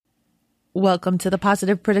Welcome to the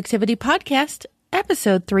Positive Productivity Podcast,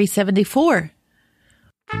 episode 374.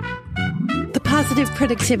 The Positive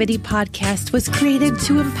Productivity Podcast was created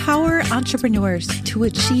to empower entrepreneurs to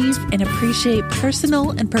achieve and appreciate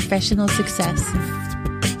personal and professional success.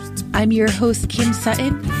 I'm your host, Kim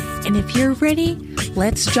Sutton, and if you're ready,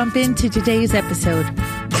 let's jump into today's episode.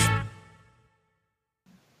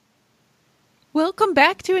 Welcome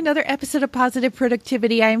back to another episode of Positive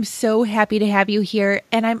Productivity. I'm so happy to have you here,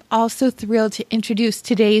 and I'm also thrilled to introduce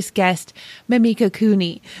today's guest, Mimika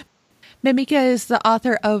Cooney. Mimika is the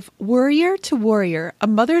author of Worrier to Warrior, A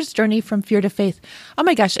Mother's Journey from Fear to Faith. Oh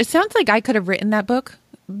my gosh, it sounds like I could have written that book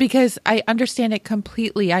because I understand it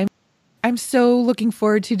completely. I'm so looking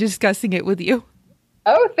forward to discussing it with you.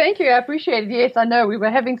 Oh, thank you. I appreciate it. Yes, I know. We were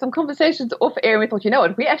having some conversations off air and we thought, you know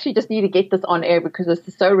what, we actually just need to get this on air because this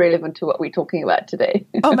is so relevant to what we're talking about today.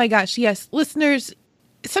 Oh my gosh, yes. Listeners,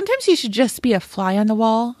 sometimes you should just be a fly on the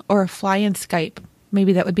wall or a fly in Skype.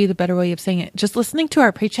 Maybe that would be the better way of saying it. Just listening to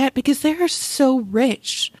our pre-chat because they are so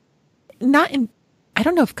rich. I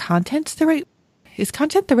don't know if is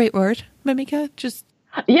content the right word, Mimika?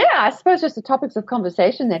 Yeah, I suppose just the topics of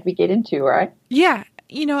conversation that we get into, right? Yeah.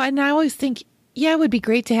 And I always think, yeah, it would be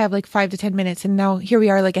great to have like 5 to 10 minutes. And now here we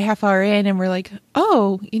are like a half hour in and we're like,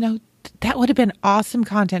 that would have been awesome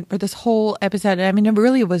content for this whole episode. I mean, it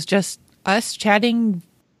really was just us chatting,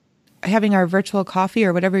 having our virtual coffee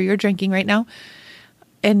or whatever you're drinking right now.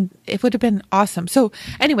 And it would have been awesome. So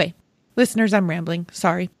anyway, listeners, I'm rambling.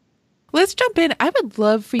 Sorry. Let's jump in. I would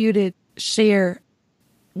love for you to share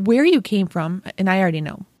where you came from. And I already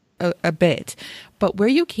know a bit, but where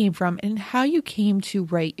you came from and how you came to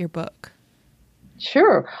write your book.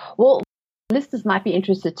 Sure. Well, listeners might be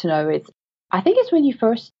interested to know I think it's when you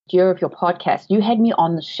first year of your podcast, you had me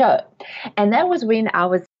on the show. And that was when I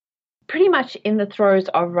was pretty much in the throes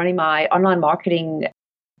of running my online marketing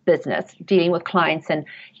business, dealing with clients and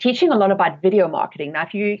teaching a lot about video marketing. Now,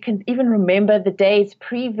 if you can even remember the days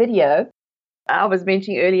pre-video, I was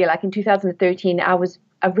mentioning earlier, like in 2013,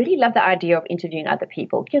 I really love the idea of interviewing other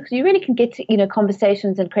people because you really can get to,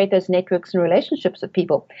 conversations and create those networks and relationships with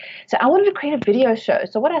people. So I wanted to create a video show.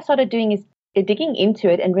 So what I started doing is digging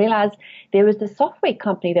into it and realized there was this software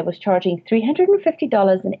company that was charging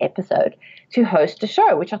 $350 an episode to host a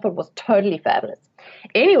show, which I thought was totally fabulous.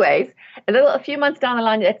 Anyways, a few months down the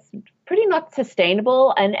line, that's pretty not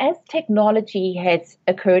sustainable. And as technology has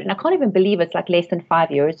occurred, and I can't even believe it's like less than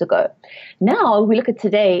 5 years ago. Now we look at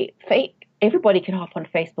today, everybody can hop on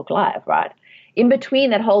Facebook Live, right? In between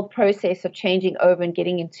that whole process of changing over and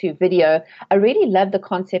getting into video, I really love the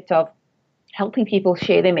concept of helping people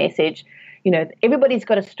share their message. Everybody's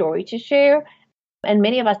got a story to share, and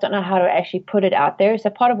many of us don't know how to actually put it out there. So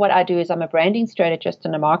part of what I do is I'm a branding strategist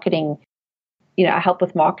and a marketing, I help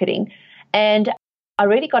with marketing. And I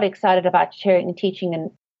really got excited about sharing and teaching and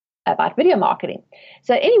about video marketing.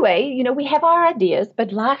 So anyway, we have our ideas,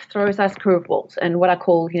 but life throws us curveballs and what I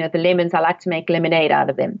call, the lemons. I like to make lemonade out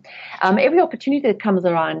of them. Every opportunity that comes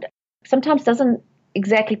around sometimes doesn't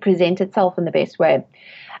exactly present itself in the best way.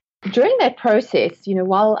 During that process,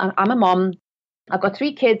 while I'm a mom, I've got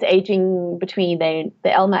 3 kids aging between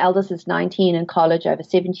my eldest is 19 in college, I have a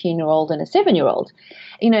 17-year-old and a 7-year-old.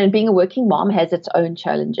 And being a working mom has its own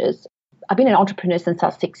challenges. I've been an entrepreneur since I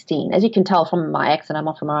was 16. As you can tell from my accent, I'm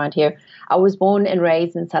not from around here. I was born and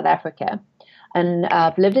raised in South Africa. And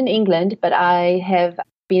I've lived in England, but I have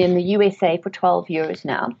been in the USA for 12 years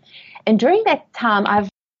now. And during that time, I've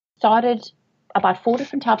started about 4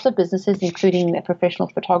 different types of businesses, including a professional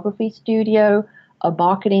photography studio, a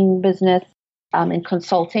marketing business, and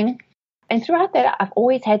consulting. And throughout that, I've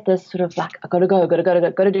always had this sort of like, I gotta go,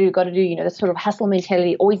 gotta do, this sort of hustle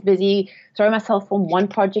mentality, always busy, throw myself from one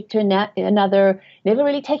project to another, never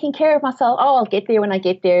really taking care of myself. Oh, I'll get there when I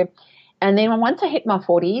get there. And then once I hit my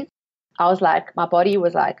 40s, I was like, my body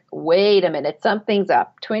was like, wait a minute, something's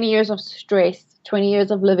up. 20 years of stress, 20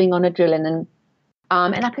 years of living on adrenaline.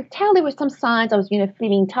 And I could tell there were some signs. I was,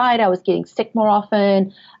 feeling tired. I was getting sick more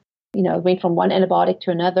often. Went from one antibiotic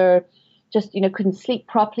to another. Just, couldn't sleep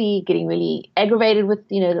properly, getting really aggravated with,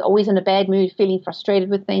 always in a bad mood, feeling frustrated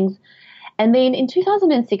with things. And then in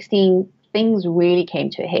 2016, things really came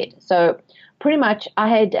to a head. So pretty much I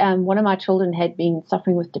had one of my children had been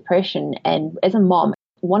suffering with depression. And as a mom,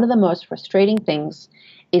 one of the most frustrating things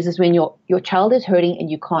is when your child is hurting and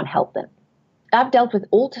you can't help them. I've dealt with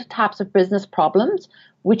all types of business problems,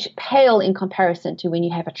 which pale in comparison to when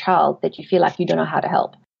you have a child that you feel like you don't know how to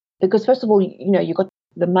help. Because first of all, you've got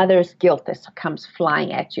the mother's guilt that comes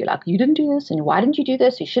flying at you, like, you didn't do this, and why didn't you do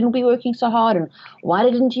this? You shouldn't be working so hard, and why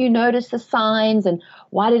didn't you notice the signs, and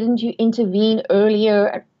why didn't you intervene earlier?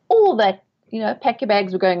 And all that, pack your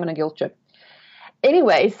bags, we're going on a guilt trip.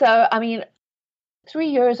 Anyway, so, I mean, 3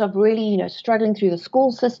 years of really, struggling through the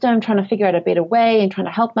school system, trying to figure out a better way and trying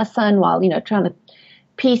to help my son while, trying to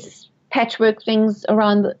patchwork things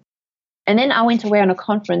around. And then I went away on a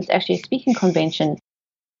conference, actually a speaking convention,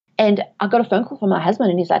 and I got a phone call from my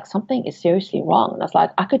husband, and he's like, something is seriously wrong. And I was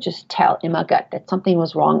like, I could just tell in my gut that something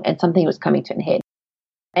was wrong and something was coming to an head.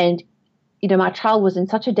 And, my child was in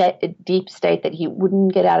such a deep state that he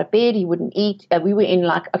wouldn't get out of bed. He wouldn't eat. We were in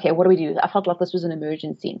like, okay, what do we do? I felt like this was an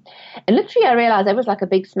emergency. And literally I realized that was like a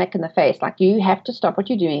big smack in the face. Like, you have to stop what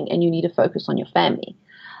you're doing and you need to focus on your family.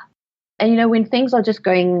 And, when things are just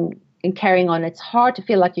going and carrying on, it's hard to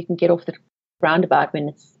feel like you can get off the roundabout when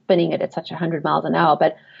it's spinning it at such 100 miles an hour.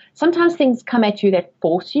 But sometimes things come at you that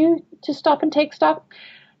force you to stop and take stock.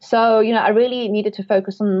 So, I really needed to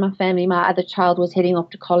focus on my family. My other child was heading off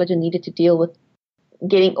to college and needed to deal with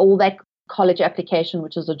getting all that college application,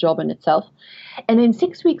 which is a job in itself. And then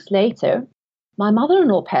 6 weeks later, my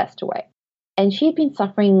mother-in-law passed away. And she'd been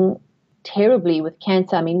suffering terribly with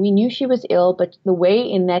cancer. I mean, we knew she was ill, but the way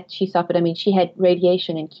in that she suffered, I mean, she had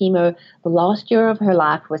radiation and chemo. The last year of her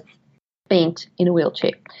life was spent in a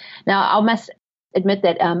wheelchair. Now, I must admit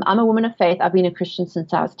that I'm a woman of faith. I've been a Christian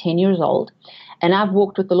since I was 10 years old, and I've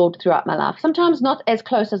walked with the Lord throughout my life. Sometimes not as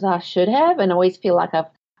close as I should have, and I always feel like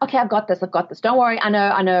I've got this. Don't worry. I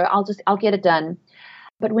know. I'll get it done.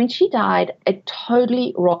 But when she died, it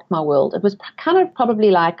totally rocked my world. It was kind of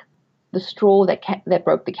probably like the straw that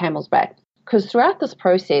broke the camel's back. Because throughout this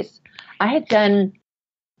process, I had done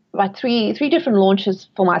like three different launches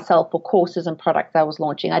for myself for courses and products I was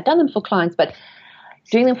launching. I'd done them for clients, but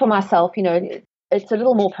doing them for myself, it's a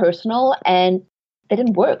little more personal, and they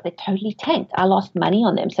didn't work. They totally tanked. I lost money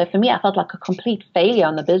on them. So for me, I felt like a complete failure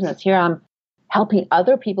on the business. Here I'm helping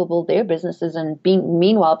other people build their businesses, and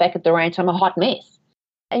meanwhile back at the ranch, I'm a hot mess.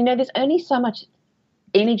 And, there's only so much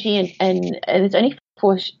energy and it's only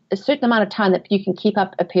for a certain amount of time that you can keep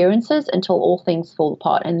up appearances until all things fall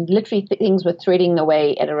apart. And literally things were threading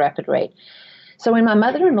away at a rapid rate. So when my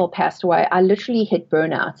mother-in-law passed away, I literally hit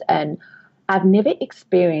burnout, and I've never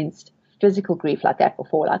experienced physical grief like that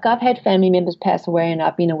before. Like, I've had family members pass away and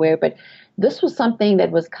I've been aware, but this was something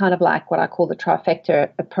that was kind of like what I call the trifecta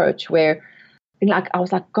approach, where I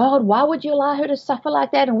was like, God, why would you allow her to suffer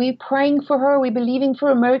like that? And we're praying for her. We're believing for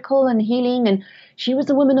a miracle and healing. And she was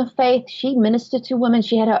a woman of faith. She ministered to women.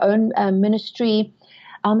 She had her own ministry.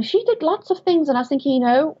 She did lots of things. And I was thinking,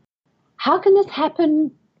 how can this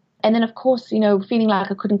happen? And then, of course, feeling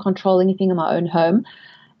like I couldn't control anything in my own home.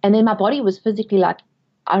 And then my body was physically like,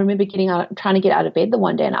 I remember trying to get out of bed the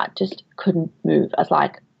one day, and I just couldn't move. I was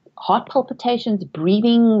like, heart palpitations,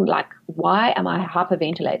 breathing, like, why am I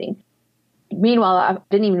hyperventilating? Meanwhile, I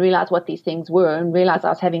didn't even realize what these things were, and realized I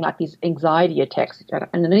was having like these anxiety attacks. And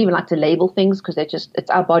I don't even like to label things, because it's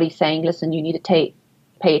our body saying, listen, you need to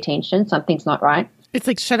pay attention. Something's not right. It's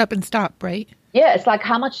like shut up and stop, right? Yeah, it's like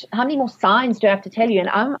how many more signs do I have to tell you? And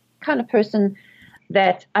I'm the kind of person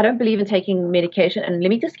that I don't believe in taking medication. And let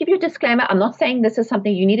me just give you a disclaimer. I'm not saying this is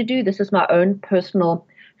something you need to do. This is my own personal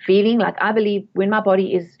feeling. Like, I believe when my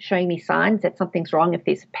body is showing me signs that something's wrong, if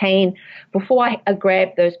there's pain, before I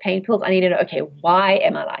grab those pain pills, I need to know, okay, why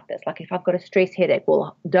am I like this? Like, if I've got a stress headache,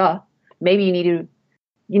 well, maybe you need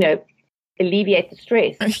to, alleviate the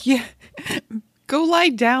stress. Yeah. Go lie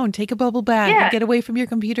down, take a bubble bath, and get away from your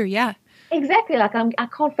computer. Yeah. Exactly. Like, I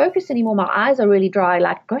can't focus anymore. My eyes are really dry.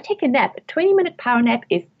 Like, go take a nap. A 20-minute power nap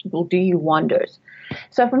will do you wonders.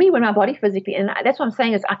 So for me, when my body physically, and that's what I'm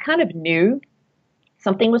saying, is I kind of knew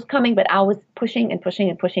something was coming, but I was pushing and pushing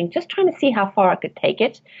and pushing, just trying to see how far I could take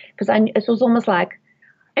it. Because it was almost like,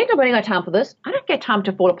 ain't nobody got time for this. I don't get time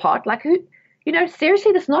to fall apart. Like, who,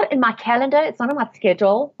 seriously, that's not in my calendar. It's not on my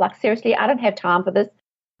schedule. Like, seriously, I don't have time for this.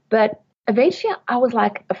 But eventually I was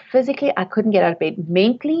like, physically, I couldn't get out of bed.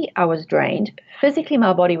 Mentally, I was drained. Physically,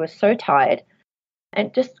 my body was so tired.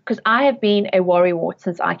 And just because I have been a worrywart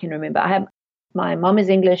since I can remember. My mom is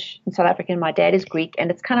English and South African. My dad is Greek. And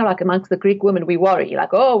it's kind of like amongst the Greek women, we worry. Like,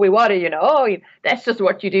 oh, we worry, that's just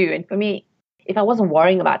what you do. And for me, if I wasn't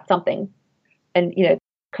worrying about something and,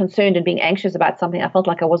 concerned and being anxious about something, I felt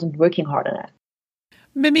like I wasn't working hard enough.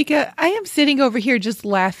 Mimika, I am sitting over here just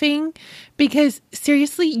laughing because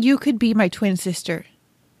seriously, you could be my twin sister.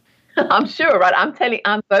 I'm sure, right?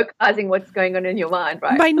 I'm vocalizing what's going on in your mind,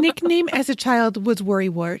 right? My nickname as a child was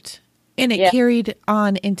Worrywart, and it carried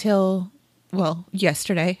on until,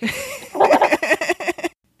 yesterday.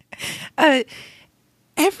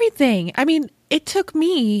 Everything. I mean, it took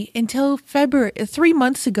me until February, 3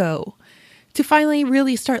 months ago, to finally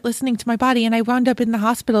really start listening to my body. And I wound up in the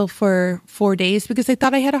hospital for 4 days because I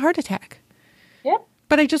thought I had a heart attack. Yeah.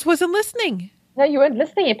 But I just wasn't listening. No, you weren't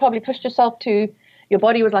listening. You probably pushed yourself to your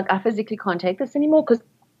body was like, I physically can't take this anymore? Because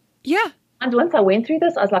Yeah. and once I went through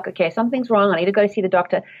this, I was like, okay, something's wrong. I need to go see the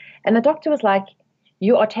doctor. And the doctor was like,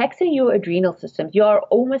 you are taxing your adrenal systems. You are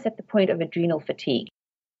almost at the point of adrenal fatigue.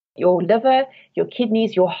 Your liver, your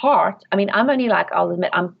kidneys, your heart. I mean, I'm only like, I'll admit,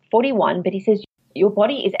 I'm 41, but he says your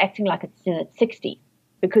body is acting like it's in its 60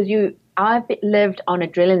 because I've lived on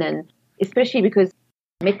adrenaline, especially because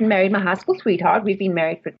I met and married my high school sweetheart. We've been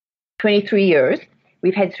married for 23 years.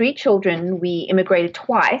 We've had 3 children. We immigrated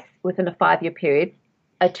twice within a 5-year period.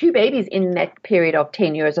 2 babies in that period of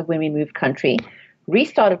 10 years of when we moved country,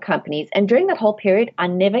 restarted companies. And during that whole period, I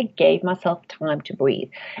never gave myself time to breathe.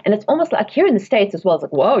 And it's almost like here in the States as well, it's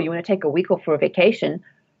like, whoa, you want to take a week off for a vacation?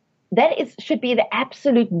 That should be the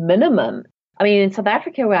absolute minimum. I mean, in South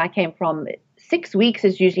Africa, where I came from, 6 weeks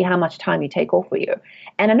is usually how much time you take off for you.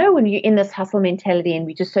 And I know when you're in this hustle mentality and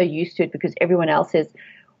we're just so used to it because everyone else is,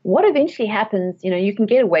 what eventually happens, you can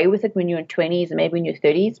get away with it when you're in 20s and maybe in your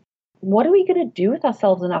 30s. What are we going to do with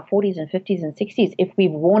ourselves in our 40s and 50s and 60s if we've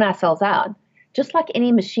worn ourselves out? Just like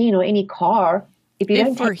any machine or any car, if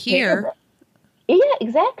we're here. Yeah,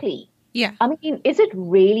 exactly. Yeah. I mean, is it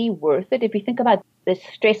really worth it? If you think about the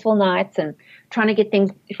stressful nights and trying to get things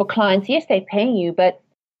for clients, yes, they're paying you, but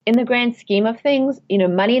in the grand scheme of things,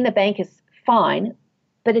 money in the bank is fine,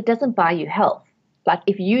 but it doesn't buy you health. Like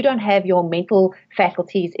if you don't have your mental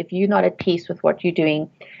faculties, if you're not at peace with what you're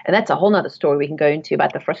doing, and that's a whole nother story we can go into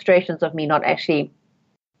about the frustrations of me not actually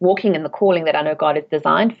walking in the calling that I know God has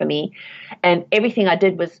designed for me. And everything I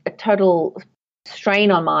did was a total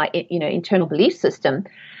strain on my, internal belief system.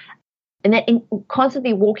 And that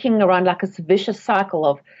constantly walking around like a vicious cycle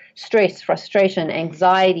of stress, frustration,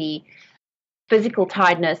 anxiety, physical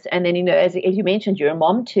tiredness. And then, as you mentioned, you're a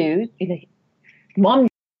mom too. Mom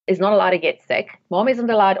is not allowed to get sick. Mom isn't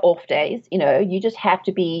allowed off days. You just have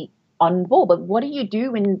to be on board. But what do you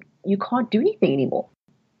do when you can't do anything anymore?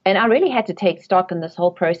 And I really had to take stock in this whole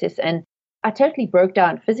process. And I totally broke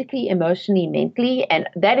down physically, emotionally, mentally. And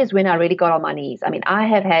that is when I really got on my knees. I mean,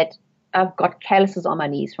 I've got calluses on my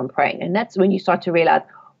knees from praying. And that's when you start to realize,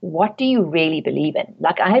 what do you really believe in?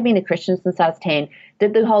 Like I had been a Christian since I was 10,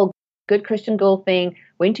 did the whole good Christian girl thing,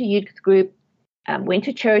 went to youth group, went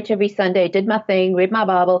to church every Sunday, did my thing, read my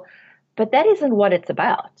Bible. But that isn't what it's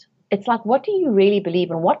about. It's like, what do you really believe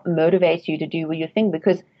in? What motivates you to do your thing?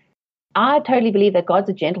 Because I totally believe that God's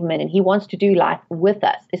a gentleman and he wants to do life with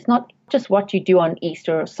us. It's not just what you do on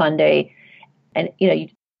Easter or Sunday and, you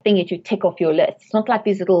think that you tick off your list. It's not like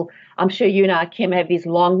these little, I'm sure you and I, Kim, have these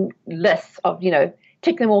long lists of,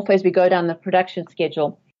 tick them off as we go down the production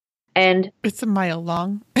schedule. And it's a mile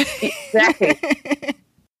long. Exactly.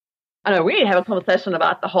 I know we need to have a conversation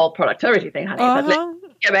about the whole productivity thing, honey. But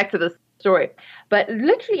let's get back to this story. But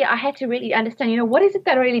literally, I had to really understand, what is it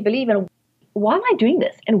that I really believe in? Why am I doing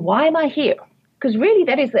this? And why am I here? Because really,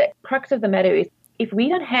 that is the crux of the matter is if we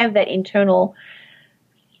don't have that internal,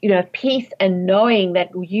 peace and knowing that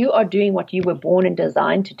you are doing what you were born and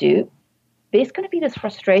designed to do, there's going to be this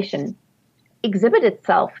frustration exhibit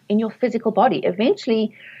itself in your physical body.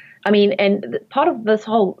 Eventually, and part of this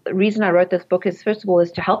whole reason I wrote this book is, first of all,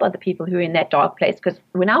 is to help other people who are in that dark place. Because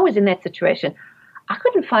when I was in that situation, I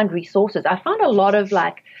couldn't find resources. I found a lot of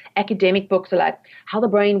academic books like how the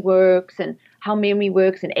brain works and how memory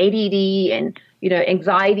works and ADD and,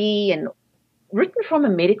 anxiety and written from a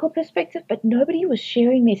medical perspective, but nobody was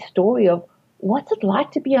sharing their story of what's it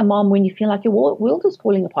like to be a mom when you feel like your world is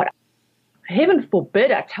falling apart. Heaven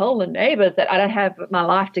forbid I tell the neighbors that I don't have my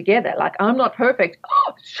life together. Like I'm not perfect.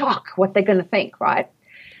 Oh, shock, what they're going to think, right?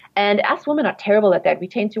 And us women are terrible at that. We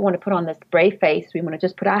tend to want to put on this brave face. We want to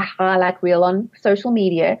just put our highlight reel on social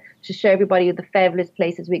media to show everybody the fabulous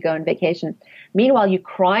places we go on vacation. Meanwhile, you're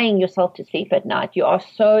crying yourself to sleep at night. You are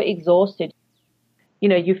so exhausted.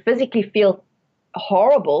 You physically feel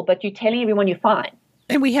horrible, but you're telling everyone you're fine.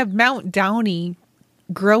 And we have Mount Downy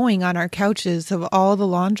growing on our couches of all the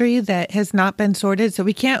laundry that has not been sorted. So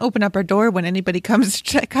we can't open up our door when anybody comes to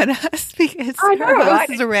check on us because our house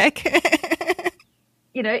is a wreck.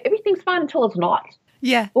 Everything's fine until it's not.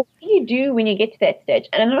 Yeah. What do you do when you get to that stage?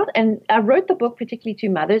 And I wrote the book particularly to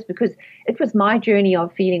mothers because it was my journey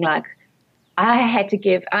of feeling like I had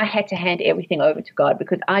to hand everything over to God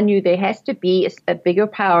because I knew there has to be a bigger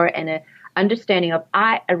power and a understanding of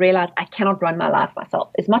I realized I cannot run my life myself.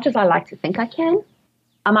 As much as I like to think I can,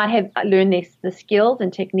 I might have learned the skills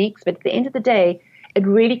and techniques, but at the end of the day, it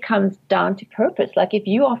really comes down to purpose. Like if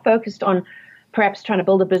you are focused on perhaps trying to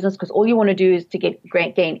build a business because all you want to do is to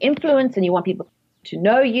gain influence and you want people to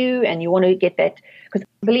know you and you want to get that. Because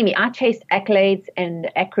believe me, I chased accolades and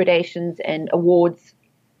accreditations and awards,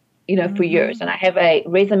 for years. And I have a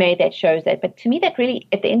resume that shows that. But to me, that really,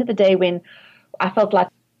 at the end of the day, when I felt like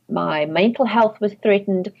my mental health was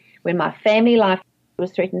threatened, when my family life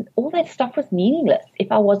was threatened, all that stuff was meaningless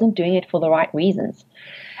if I wasn't doing it for the right reasons.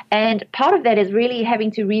 And part of that is really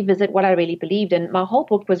having to revisit what I really believed. And my whole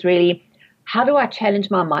book was really, how do I challenge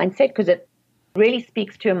my mindset? Because it really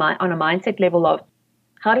speaks to on a mindset level of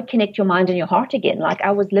how to connect your mind and your heart again. Like,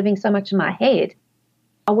 I was living so much in my head.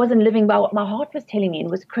 I wasn't living by what my heart was telling me,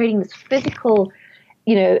 and was creating this physical,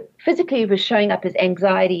 physically it was showing up as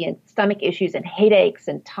anxiety and stomach issues and headaches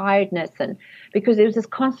and tiredness, and because there was this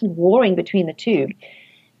constant warring between the two.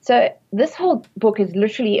 So this whole book is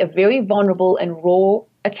literally a very vulnerable and raw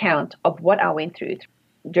account of what I went through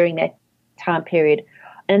during that time period,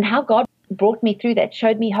 and how God brought me through that,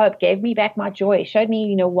 showed me hope, gave me back my joy, showed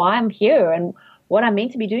me, why I'm here and what I'm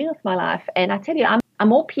meant to be doing with my life. And I tell you, I'm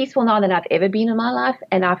more peaceful now than I've ever been in my life.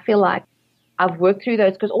 And I feel like I've worked through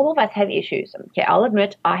those, because all of us have issues. Okay, I'll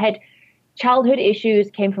admit I had childhood issues,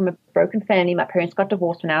 came from a broken family. My parents got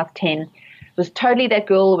divorced when I was 10. Was totally that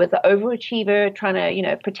girl, was an overachiever, trying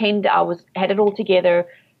to, pretend I had it all together,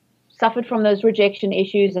 suffered from those rejection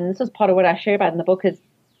issues. And this is part of what I share about in the book, is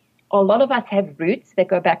a lot of us have roots that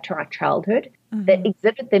go back to our childhood, that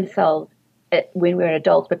exhibit themselves when we're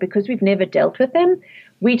adults, but because we've never dealt with them,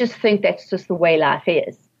 we just think that's just the way life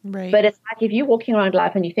is. Right. But it's like, if you're walking around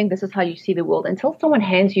life and you think this is how you see the world, until someone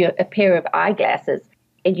hands you a pair of eyeglasses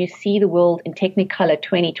and you see the world in Technicolor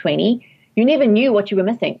 2020, you never knew what you were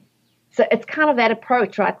missing. So it's kind of that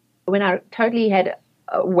approach, right? When I totally had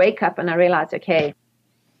a wake up and I realized, okay,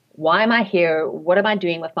 why am I here? What am I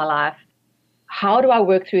doing with my life? How do I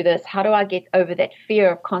work through this? How do I get over that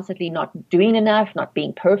fear of constantly not doing enough, not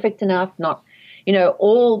being perfect enough, not,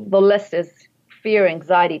 all the list is fear,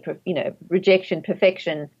 anxiety, rejection,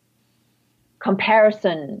 perfection,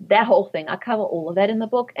 comparison, that whole thing. I cover all of that in the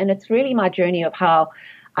book. And it's really my journey of how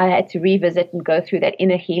I had to revisit and go through that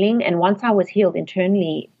inner healing. And once I was healed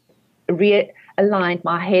internally, realigned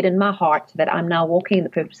my head and my heart so that I'm now walking in the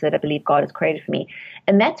purpose that I believe God has created for me.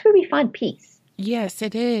 And that's where we find peace. Yes,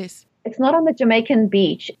 it is. It's not on the Jamaican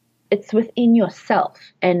beach. It's within yourself.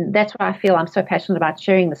 And that's why I feel I'm so passionate about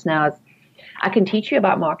sharing this now. Is I can teach you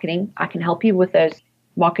about marketing. I can help you with those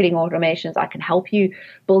marketing automations. I can help you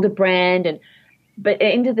build a brand. But at the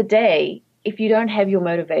end of the day, if you don't have your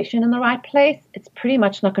motivation in the right place, it's pretty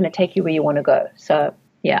much not going to take you where you want to go. So,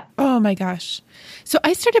 yeah. Oh my gosh. So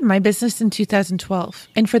I started my business in 2012.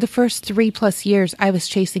 And for the first 3+ years, I was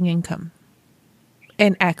chasing income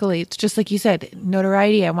and accolades. Just like you said,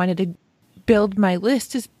 notoriety. I wanted to build my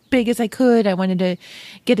list as big as I could. I wanted to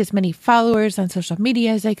get as many followers on social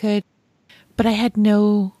media as I could. But I had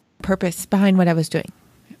no purpose behind what I was doing.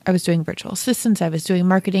 I was doing virtual assistants. I was doing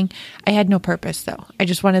marketing. I had no purpose, though. I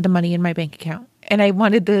just wanted the money in my bank account. And I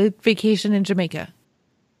wanted the vacation in Jamaica.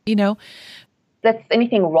 That's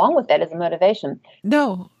anything wrong with that as a motivation?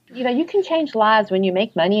 No. You can change lives when you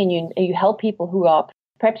make money and you help people who are,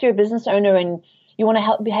 perhaps you're a business owner and you want to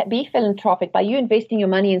help be philanthropic by you investing your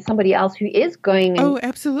money in somebody else who is going. Oh,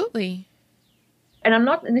 absolutely. And I'm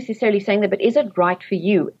not necessarily saying that, but is it right for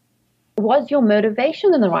you? Was your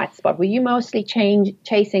motivation in the right spot? Were you mostly chasing?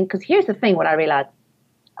 Because here's the thing, what I realized.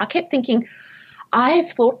 I kept thinking, I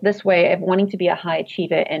have thought this way of wanting to be a high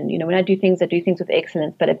achiever. And, when I do things with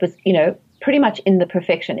excellence. But it was, pretty much in the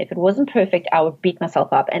perfection. If it wasn't perfect, I would beat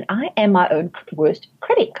myself up. And I am my own worst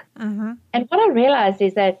critic. Mm-hmm. And what I realized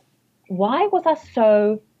is that, why was I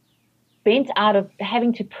so bent out of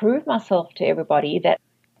having to prove myself to everybody that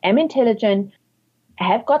I'm intelligent, I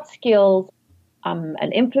have got skills, I'm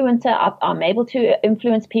an influencer, I'm able to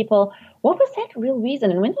influence people? What was that real reason?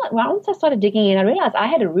 And once I started digging in, I realized I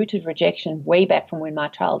had a root of rejection way back from my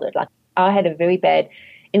childhood. Like, I had a very bad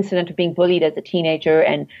incident of being bullied as a teenager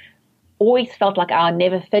and always felt like I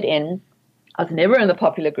never fit in. I was never in the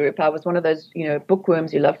popular group. I was one of those,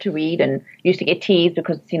 bookworms who loved to read and used to get teased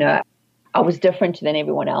because, I was different than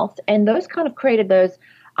everyone else. And those kind of created those.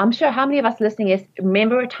 I'm sure how many of us listening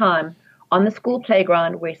remember a time on the school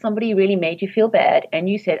playground where somebody really made you feel bad and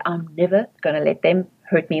you said, I'm never going to let them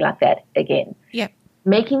hurt me like that again. Yep.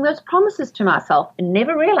 Making those promises to myself and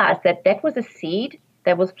never realized that that was a seed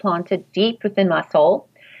that was planted deep within my soul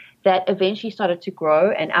that eventually started to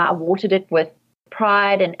grow, and I watered it with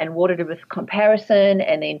pride and watered it with comparison,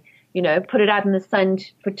 and then, put it out in the sun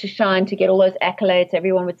to shine, to get all those accolades.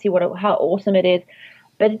 Everyone would see how awesome it is.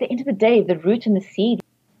 But at the end of the day, the root and the seed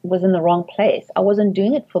was in the wrong place. I wasn't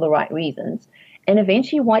doing it for the right reasons. And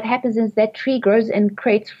eventually what happens is that tree grows and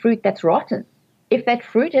creates fruit that's rotten. If that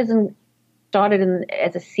fruit isn't started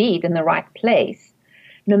as a seed in the right place,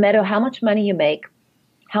 no matter how much money you make,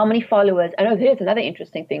 how many followers. I know here's another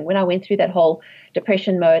interesting thing. When I went through that whole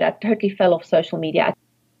depression mode, I totally fell off social media.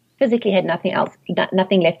 physically had nothing else,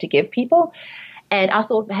 nothing left to give people. And I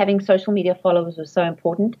thought having social media followers was so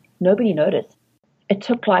important. Nobody noticed. It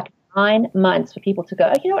took like 9 months for people to go,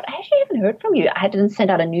 oh, you know what, I actually haven't heard from you. I didn't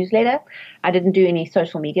send out a newsletter. I didn't do any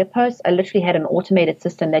social media posts. I literally had an automated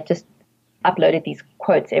system that just uploaded these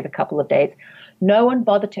quotes every couple of days. No one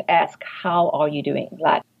bothered to ask, how are you doing?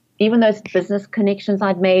 Like, even those business connections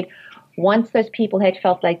I'd made, once those people had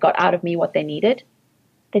felt they got out of me what they needed,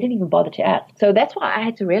 they didn't even bother to ask. So that's why I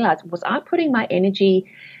had to realize, was I putting my energy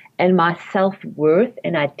and my self-worth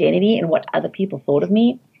and identity in what other people thought of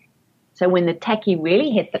me? So when the tacky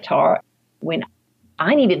really hit the tar, when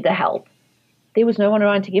I needed the help, there was no one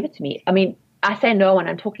around to give it to me. I mean, I say no one,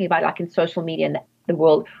 I'm talking about like in social media and the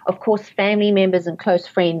world. Of course, family members and close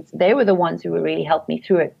friends, they were the ones who really helped me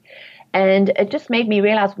through it. And it just made me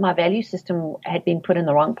realize my value system had been put in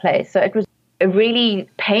the wrong place. So it was a really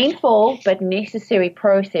painful but necessary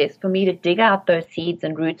process for me to dig out those seeds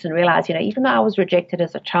and roots and realize, you know, even though I was rejected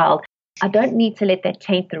as a child, I don't need to let that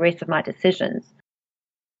taint the rest of my decisions.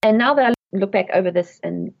 And now that I look back over this,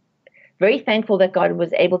 and very thankful that God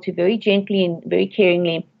was able to very gently and very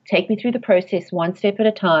caringly take me through the process one step at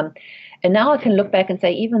a time. And now I can look back and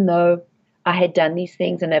say, even though I had done these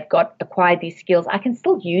things and I've acquired these skills, I can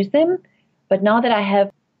still use them. But now that I have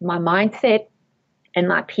my mindset and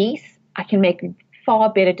my peace, I can make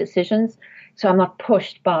far better decisions. So I'm not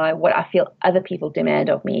pushed by what I feel other people demand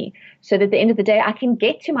of me. So that at the end of the day, I can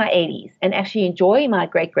get to my 80s and actually enjoy my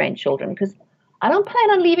great-grandchildren, because I don't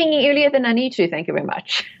plan on leaving earlier than I need to. Thank you very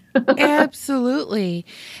much. Absolutely.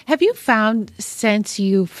 Have you found, since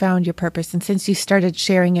you found your purpose and since you started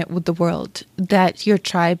sharing it with the world, that your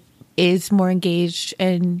tribe is more engaged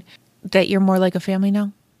and that you're more like a family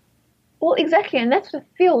now? Well, exactly. And that's the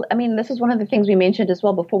feel. I mean, this is one of the things we mentioned as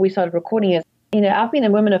well before we started recording is, you know, I've been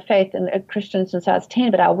a woman of faith and a Christian since I was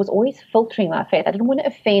 10, but I was always filtering my faith. I didn't want to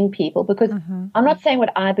offend people because I'm not saying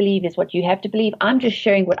what I believe is what you have to believe. I'm just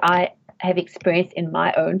sharing what I have experienced in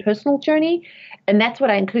my own personal journey. And that's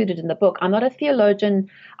what I included in the book. I'm not a theologian.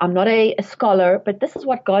 I'm not a scholar, but this is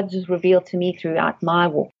what God just revealed to me throughout my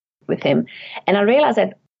walk with him. And I realized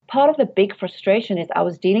that part of the big frustration is I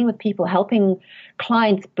was dealing with people, helping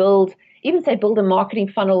clients build a marketing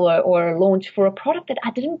funnel or a launch for a product that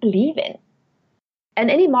I didn't believe in.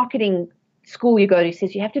 And any marketing school you go to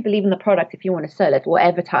says you have to believe in the product if you want to sell it or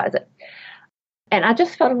advertise it. And I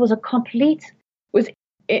just felt it was was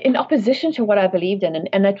in opposition to what I believed in.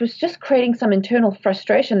 And it was just creating some internal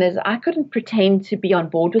frustration as I couldn't pretend to be on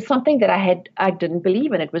board with something that I didn't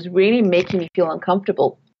believe in. It was really making me feel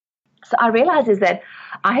uncomfortable. So I realized is that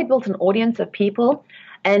I had built an audience of people,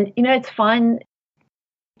 and, you know, it's fine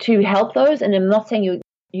to help those. And I'm not saying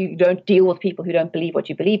you don't deal with people who don't believe what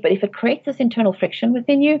you believe, but if it creates this internal friction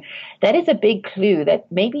within you, that is a big clue that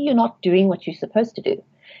maybe you're not doing what you're supposed to do.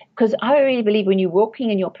 Because I really believe when you're walking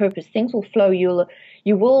in your purpose, things will flow.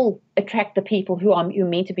 You will attract the people you're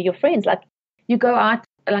meant to be your friends. Like, you go out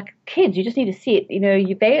like kids, you just need to see it. You know,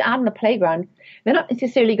 they're out on the playground. They're not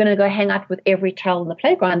necessarily going to go hang out with every child on the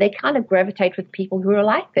playground. They kind of gravitate with people who are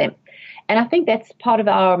like them. And I think that's part of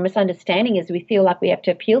our misunderstanding is we feel like we have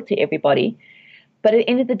to appeal to everybody. But at the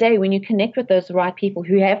end of the day, when you connect with those right people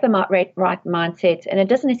who have the right mindset, and it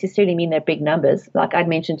doesn't necessarily mean they're big numbers. Like I'd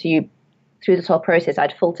mentioned to you through this whole process,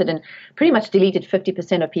 I'd filtered and pretty much deleted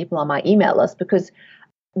 50% of people on my email list because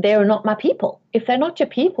they're not my people. If they're not your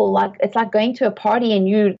people, like it's like going to a party and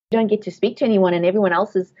you don't get to speak to anyone and everyone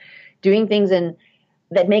else is doing things and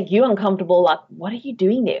that make you uncomfortable. Like, what are you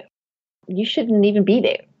doing there? You shouldn't even be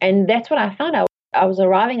there. And that's what I found out. I was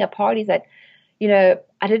arriving at parties that, you know,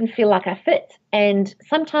 I didn't feel like I fit. And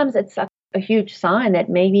sometimes it's like a huge sign that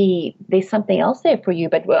maybe there's something else there for you.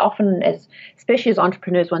 But we're often, especially as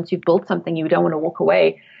entrepreneurs, once you've built something, you don't want to walk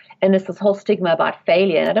away. And there's this whole stigma about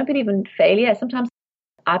failure. And I don't believe in failure. Sometimes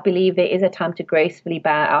I believe there is a time to gracefully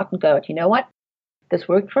bow out and go, you know what? This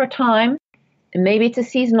worked for a time. And maybe it's a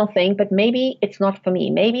seasonal thing, but maybe it's not for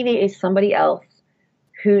me. Maybe there is somebody else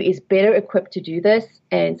who is better equipped to do this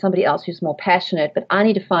and somebody else who's more passionate. But I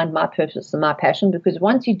need to find my purpose and my passion, because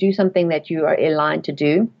once you do something that you are aligned to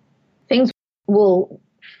do, things will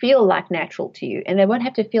feel like natural to you, and they won't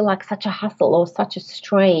have to feel like such a hustle or such a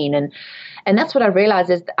strain. And that's what I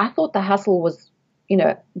realized is I thought the hustle was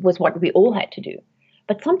what we all had to do.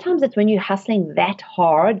 But sometimes it's when you're hustling that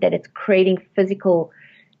hard that it's creating physical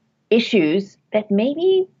issues that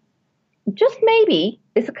maybe, just maybe,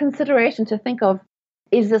 is a consideration to think of,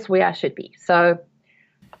 is this where I should be? So,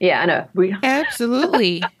 yeah, I know.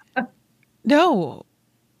 Absolutely. No,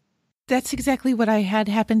 that's exactly what I had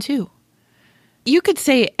happen too. You could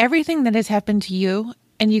say everything that has happened to you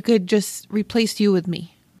and you could just replace you with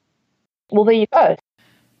me. Well, there you go.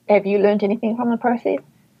 Have you learned anything from the process?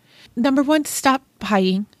 Number one, stop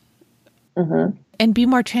hiding and be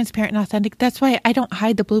more transparent and authentic. That's why I don't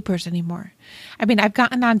hide the bloopers anymore. I mean, I've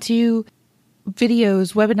gotten onto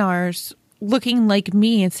videos, webinars, looking like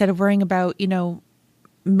me instead of worrying about,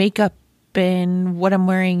 makeup and what I'm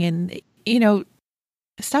wearing. And,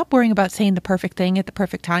 stop worrying about saying the perfect thing at the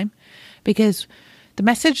perfect time, because the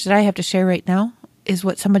message that I have to share right now is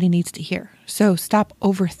what somebody needs to hear. So stop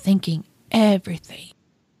overthinking everything.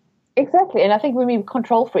 Exactly. And I think when we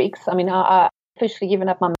control freaks, I officially given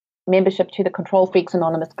up my membership to the Control Freaks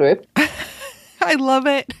Anonymous group. I love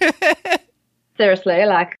it. Seriously,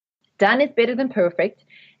 done is better than perfect.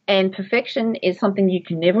 And perfection is something you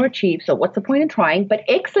can never achieve. So what's the point in trying? But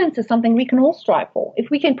excellence is something we can all strive for. If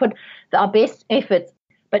we can put our best efforts,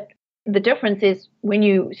 but the difference is when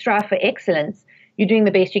you strive for excellence, you're doing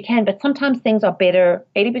the best you can. But sometimes things are better.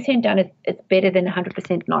 80% done is better than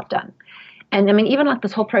 100% not done. And even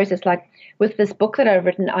this whole process, with this book that I've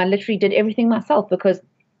written, I literally did everything myself because,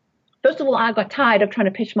 first of all, I got tired of trying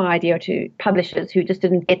to pitch my idea to publishers who just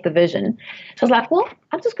didn't get the vision. So I was like, well,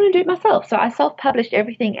 I'm just going to do it myself. So I self-published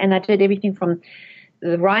everything, and I did everything from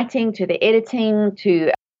the writing to the editing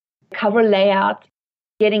to cover layout,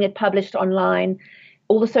 getting it published online,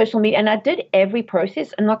 all the social media. And I did every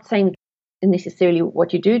process. I'm not saying necessarily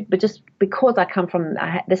what you do, but just because I come from,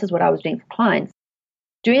 this is what I was doing for clients,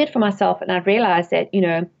 doing it for myself. And I realized that,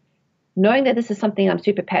 knowing that this is something I'm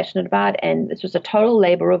super passionate about and this was a total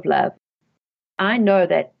labor of love, I know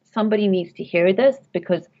that somebody needs to hear this,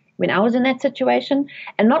 because when I was in that situation,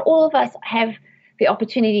 and not all of us have the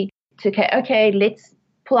opportunity to, okay, let's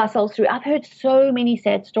pull ourselves through. I've heard so many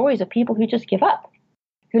sad stories of people who just give up,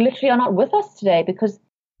 who literally are not with us today because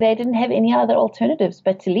they didn't have any other alternatives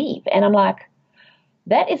but to leave. And I'm like,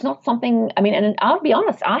 that is not something, and I'll be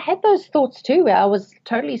honest, I had those thoughts too, where I was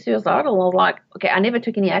totally suicidal. I was like, okay, I never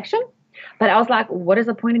took any action, but I was like, what is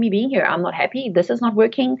the point of me being here? I'm not happy. This is not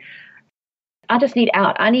working. I just need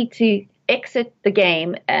out. I need to exit the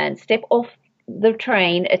game and step off the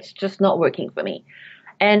train. It's just not working for me.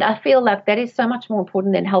 And I feel like that is so much more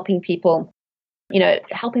important than helping people,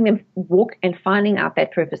 helping them walk and finding out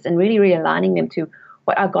that purpose and really realigning them to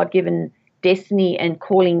what our God-given destiny and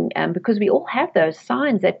calling, because we all have those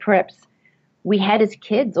signs that perhaps we had as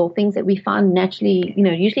kids or things that we find naturally,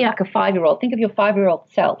 usually like a 5-year-old. Think of your 5-year-old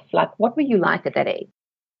self. What were you like at that age?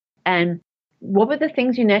 And what were the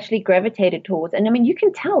things you naturally gravitated towards? And you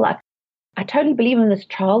can tell, I totally believe in this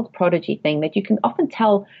child prodigy thing, that you can often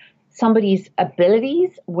tell somebody's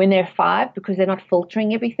abilities when they're 5 because they're not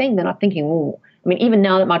filtering everything. They're not thinking, oh, even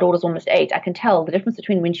now that my daughter's almost 8, I can tell the difference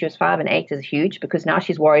between when she was 5 and 8 is huge, because now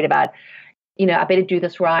she's worried about, I better do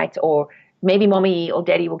this right, or maybe mommy or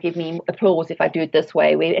daddy will give me applause if I do it this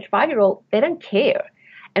way. Where at 5-year-old, they don't care.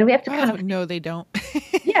 And we have to no, they don't.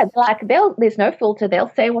 Yeah, there's no filter.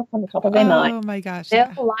 They'll say what's on the top of their mind. Oh my gosh. They'll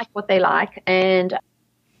like what they like. And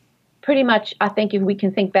pretty much, I think if we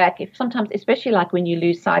can think back, if sometimes, especially when you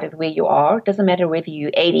lose sight of where you are, it doesn't matter whether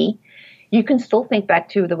you're 80, you can still think back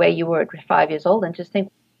to the way you were at 5 years old and just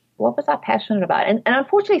think, what was I passionate about? And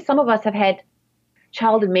unfortunately, some of us have had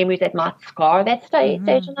childhood memories that might scar that stage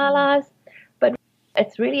in our lives. But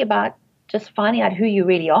it's really about just finding out who you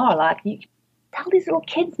really are. You tell these little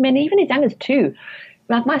kids, man, even as young as 2.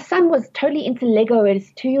 My son was totally into Lego at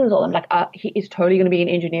 2 years old. I'm like, he is totally going to be an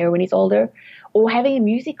engineer when he's older. Or having a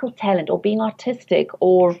musical talent, or being artistic,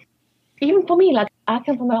 or even for me, I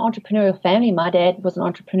come from an entrepreneurial family. My dad was an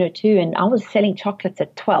entrepreneur too, and I was selling chocolates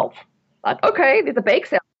at 12. Okay, there's a bake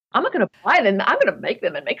sale. I'm not going to buy them. I'm going to make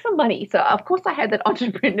them and make some money. So, of course, I had that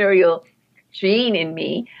entrepreneurial gene in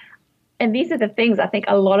me. And these are the things I think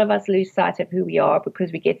a lot of us lose sight of who we are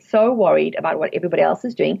because we get so worried about what everybody else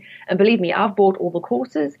is doing. And believe me, I've bought all the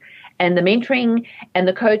courses and the mentoring and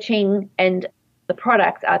the coaching and the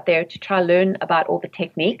products out there to try to learn about all the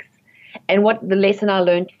techniques. And what the lesson I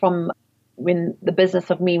learned from when the business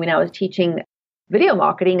of me when I was teaching video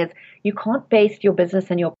marketing is you can't base your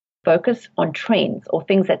business and your focus on trends or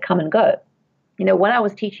things that come and go. What I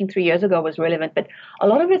was teaching 3 years ago was relevant, but a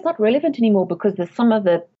lot of it's not relevant anymore because some of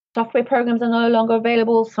the software programs are no longer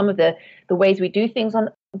available. Some of the ways we do things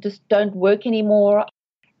just don't work anymore.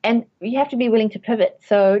 And you have to be willing to pivot.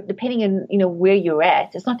 So depending on, where you're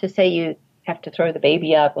at, it's not to say you have to throw the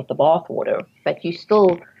baby out with the bathwater, but you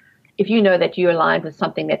still, if you know that you're aligned with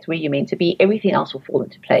something that's where you're meant to be, everything else will fall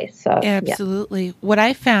into place. So absolutely. Yeah. What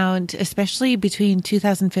I found, especially between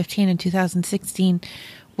 2015 and 2016,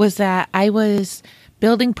 was that I was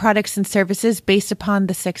building products and services based upon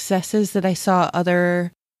the successes that I saw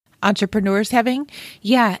other entrepreneurs having.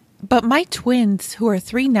 Yeah. But my twins, who are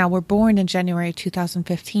 3 now, were born in January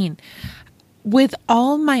 2015. with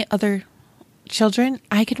all my other children,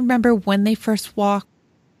 I can remember when they first walked,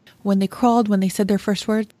 when they crawled, when they said their first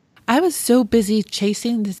word. I was so busy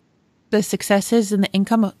chasing the successes and the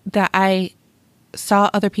income that I saw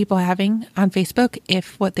other people having on Facebook,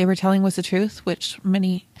 if what they were telling was the truth, which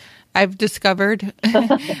many I've discovered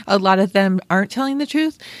a lot of them aren't telling the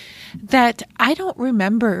truth, that I don't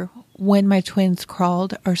remember when my twins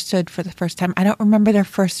crawled or stood for the first time. I don't remember their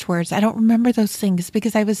first words. I don't remember those things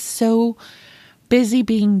because I was so busy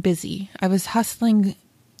being busy. I was hustling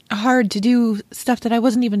hard to do stuff that I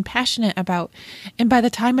wasn't even passionate about. And by the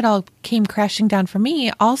time it all came crashing down for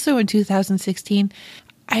me, also in 2016,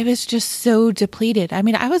 I was just so depleted. I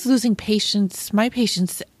mean, I was losing my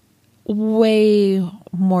patience way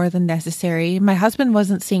more than necessary. My husband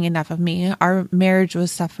wasn't seeing enough of me. Our marriage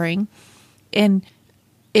was suffering. And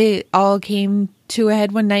it all came to a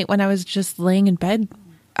head one night when I was just laying in bed,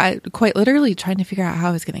 quite literally trying to figure out how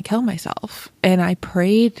I was going to kill myself. And I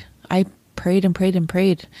prayed and prayed and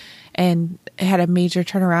prayed and had a major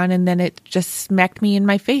turnaround. And then it just smacked me in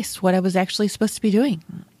my face what I was actually supposed to be doing.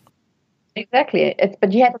 Exactly.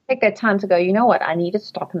 But you have to take that time to go, you know what, I need to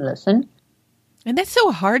stop and listen. And that's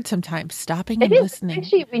so hard sometimes, stopping and listening.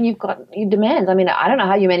 Especially when you've got your demands. I mean, I don't know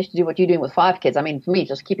how you manage to do what you're doing with 5 kids. I mean, for me,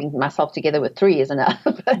 just keeping myself together with 3 is enough.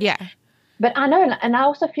 Yeah. But I know, and I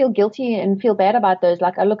also feel guilty and feel bad about those.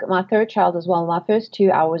 Like, I look at my third child as well. My first 2,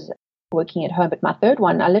 I was working at home. But my third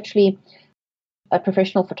one, I literally, a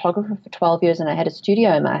professional photographer for 12 years, and I had a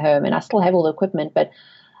studio in my home, and I still have all the equipment. But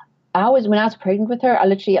when I was pregnant with her, I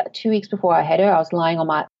literally, 2 weeks before I had her, I was lying on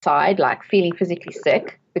my side, like feeling physically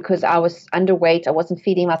sick because I was underweight. I wasn't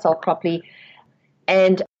feeding myself properly.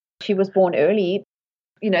 And she was born early.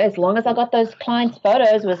 You know, as long as I got those clients'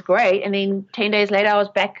 photos, it was great. And then 10 days later, I was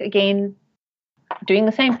back again doing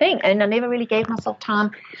the same thing. And I never really gave myself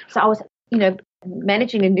time. So I was,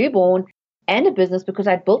 managing a newborn and a business because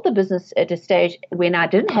I built the business at a stage when I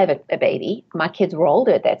didn't have a baby. My kids were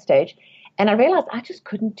older at that stage. And I realized I just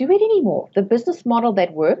couldn't do it anymore. The business model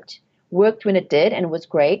that worked when it did, and it was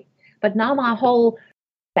great. But now my whole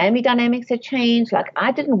family dynamics had changed. Like,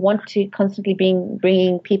 I didn't want to constantly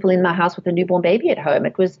bringing people in my house with a newborn baby at home.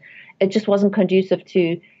 It just wasn't conducive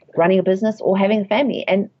to running a business or having a family.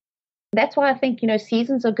 And that's why I think,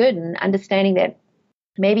 seasons are good, and understanding that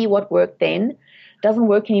maybe what worked then doesn't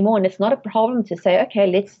work anymore. And it's not a problem to say, okay,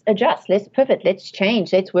 let's adjust, let's pivot, let's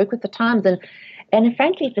change, let's work with the times. And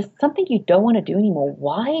frankly, if there's something you don't want to do anymore,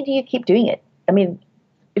 why do you keep doing it? I mean,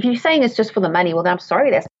 if you're saying it's just for the money, well, then I'm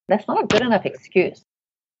sorry, that's not a good enough excuse.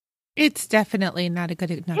 It's definitely not a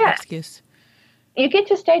good enough excuse. You get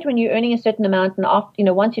to a stage when you're earning a certain amount, and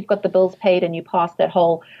after, once you've got the bills paid and you pass that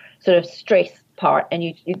whole sort of stress part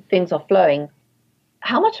and things are flowing,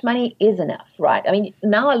 how much money is enough, right? I mean,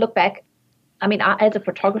 now I look back, as a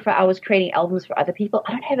photographer, I was creating albums for other people.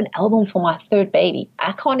 I don't have an album for my third baby.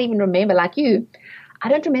 I can't even remember, like you. I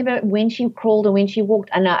don't remember when she crawled or when she walked.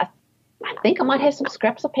 And I think I might have some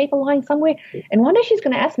scraps of paper lying somewhere. And one day she's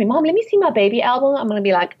going to ask me, Mom, let me see my baby album. I'm going to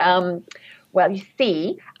be like, well, you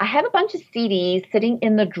see, I have a bunch of CDs sitting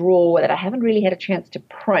in the drawer that I haven't really had a chance to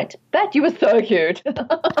print. But you were so cute.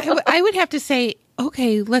 I would have to say,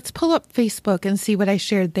 okay, let's pull up Facebook and see what I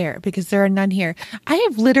shared there, because there are none here. I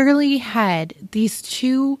have literally had these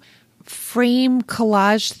 2 frame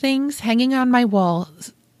collage things hanging on my wall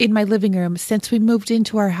in my living room since we moved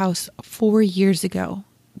into our house 4 years ago.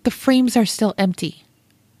 The frames are still empty.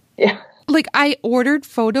 Yeah. Like, I ordered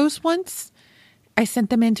photos once. I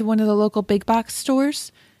sent them into one of the local big box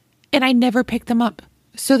stores, and I never picked them up.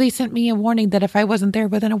 So they sent me a warning that if I wasn't there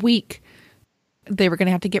within a week, they were going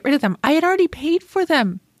to have to get rid of them. I had already paid for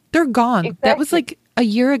them. They're gone. Exactly. That was like a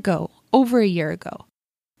year ago, over a year ago.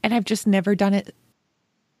 And I've just never done it.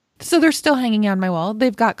 So they're still hanging on my wall.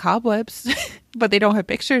 They've got cobwebs, but they don't have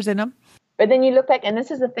pictures in them. But then you look back, and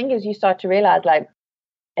this is the thing, is you start to realize, like,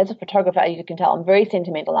 as a photographer, you can tell I'm very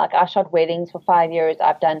sentimental. Like, I shot weddings for 5 years.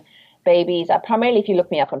 I've done babies. Primarily, if you look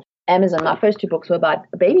me up on Amazon, my first 2 books were about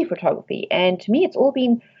baby photography. And to me, it's all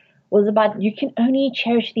was about, you can only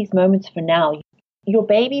cherish these moments for now. Your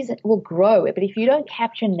babies will grow, but if you don't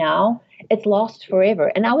capture now, it's lost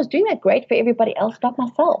forever. And I was doing that great for everybody else but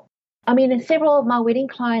myself. I mean, and several of my wedding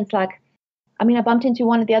clients, I bumped into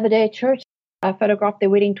one the other day at church. I photographed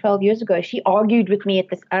their wedding 12 years ago. She argued with me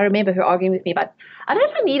I remember her arguing with me about, I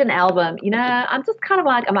don't need an album. I'm just kind of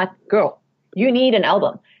like, I'm like, girl, you need an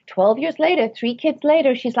album. 12 years later, 3 kids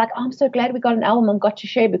later, she's like, oh, I'm so glad we got an album and got to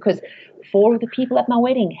share, because 4 of the people at my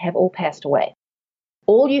wedding have all passed away.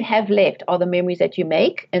 All you have left are the memories that you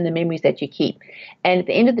make and the memories that you keep. And at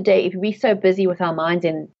the end of the day, if we're so busy with our minds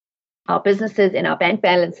and our businesses and our bank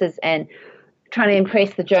balances and trying to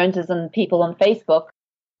impress the Joneses and people on Facebook,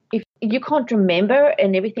 if you can't remember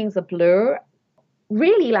and everything's a blur,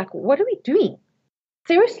 really, like, what are we doing?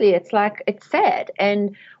 Seriously, it's like, it's sad.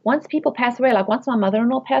 And once people pass away, like once my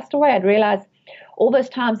mother-in-law passed away, I'd realize all those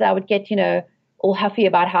times I would get, all huffy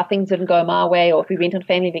about how things didn't go my way, or if we went on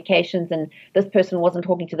family vacations and this person wasn't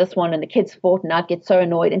talking to this one and the kids fought, and I'd get so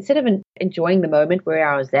annoyed. Instead of enjoying the moment where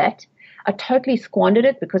I was at, I totally squandered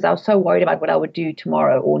it because I was so worried about what I would do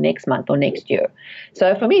tomorrow or next month or next year.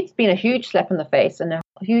 So for me, it's been a huge slap in the face and a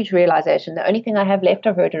huge realization. The only thing I have left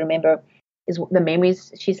of her to remember is the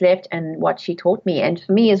memories she's left and what she taught me. And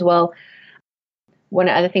for me as well, one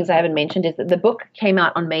of the other things I haven't mentioned is that the book came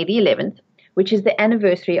out on May the 11th, which is the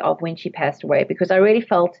anniversary of when she passed away, because I really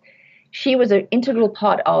felt she was an integral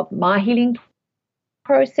part of my healing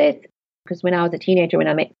process. Because when I was a teenager, when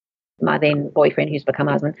I met my then boyfriend, who's become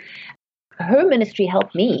husband, her ministry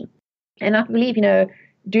helped me. And I believe,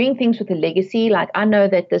 doing things with a legacy, like I know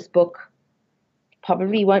that this book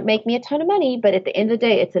probably won't make me a ton of money, but at the end of the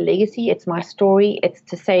day, it's a legacy. It's my story. It's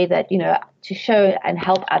to say that, to show and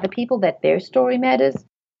help other people that their story matters,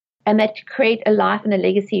 and that to create a life and a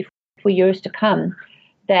legacy for years to come,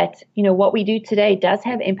 that, what we do today does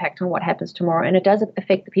have impact on what happens tomorrow, and it does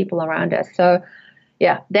affect the people around us. So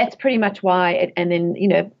yeah, that's pretty much why. And then,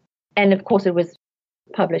 and of course it was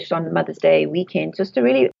published on Mother's Day weekend, just to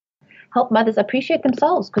really help mothers appreciate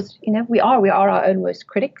themselves, because, we are our own worst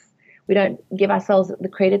critics. We don't give ourselves the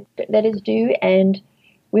credit that is due, and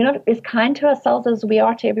we're not as kind to ourselves as we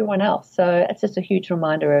are to everyone else. So it's just a huge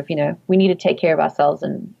reminder of, we need to take care of ourselves,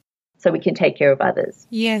 and so we can take care of others.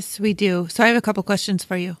 Yes, we do. So I have a couple questions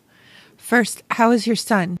for you. First, how is your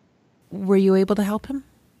son? Were you able to help him?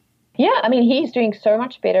 Yeah, he's doing so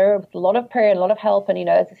much better with a lot of prayer and a lot of help. And,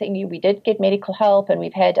 as I say, we did get medical help, and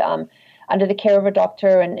we've had under the care of a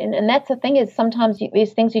doctor. And that's the thing, is sometimes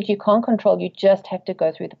there's things that you can't control. You just have to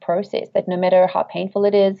go through the process, that no matter how painful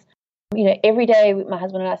it is, every day my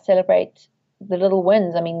husband and I celebrate the little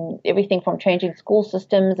wins. Everything from changing school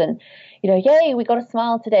systems and, yay, we got a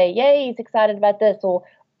smile today. Yay, he's excited about this. Or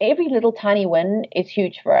every little tiny win is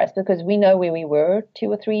huge for us, because we know where we were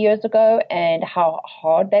 2 or 3 years ago and how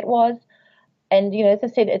hard that was. And, as I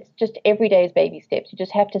said, it's just every day's baby steps. You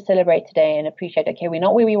just have to celebrate today and appreciate, okay, we're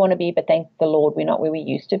not where we want to be, but thank the Lord we're not where we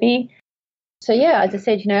used to be. So, yeah, as I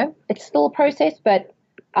said, it's still a process, but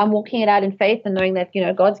I'm walking it out in faith and knowing that,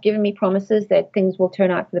 God's given me promises that things will turn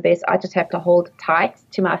out for the best. I just have to hold tight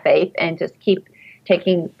to my faith and just keep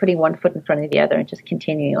putting one foot in front of the other and just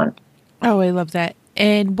continuing on. Oh, I love that.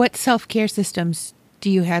 And what self-care systems do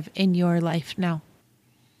you have in your life now?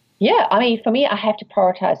 Yeah, for me, I have to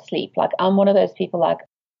prioritize sleep. Like, I'm one of those people, like,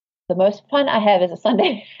 the most fun I have is a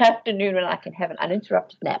Sunday afternoon when I can have an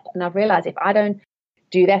uninterrupted nap. And I've realized if I don't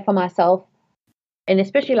do that for myself, and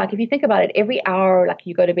especially, like, if you think about it, every hour, like,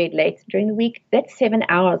 you go to bed late during the week, that's 7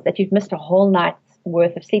 hours that you've missed a whole night's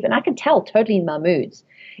worth of sleep. And I can tell totally in my moods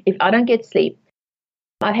if I don't get sleep.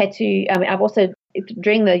 I've had to, I've also,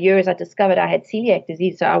 during the years I discovered I had celiac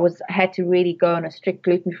disease, so I had to really go on a strict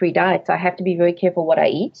gluten-free diet. So I have to be very careful what I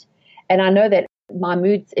eat. And I know that my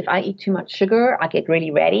moods, if I eat too much sugar, I get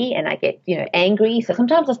really ratty and I get, angry. So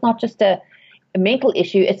sometimes it's not just a mental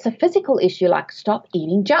issue, it's a physical issue, like stop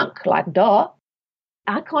eating junk, like duh.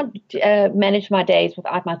 I can't manage my days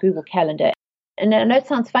without my Google Calendar. And I know it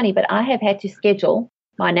sounds funny, but I have had to schedule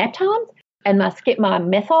my nap times and my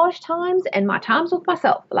massage times and my times with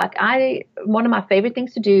myself. Like, one of my favorite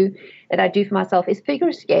things to do that I do for myself is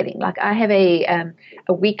figure skating. Like, I have a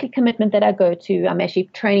weekly commitment that I go to. I'm actually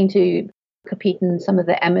training to compete in some of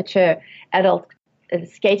the amateur adult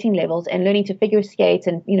skating levels and learning to figure skate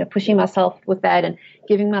and, pushing myself with that and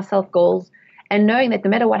giving myself goals and knowing that no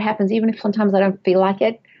matter what happens, even if sometimes I don't feel like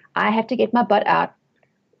it, I have to get my butt out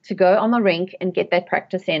to go on the rink and get that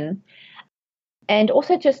practice in. And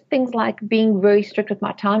also just things like being very strict with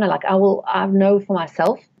my time. Like, I know for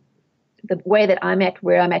myself, the way that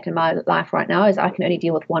where I'm at in my life right now is I can only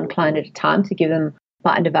deal with one client at a time to give them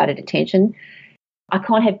my undivided attention. I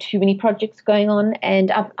can't have too many projects going on.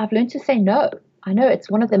 And I've learned to say no. I know it's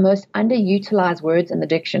one of the most underutilized words in the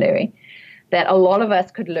dictionary that a lot of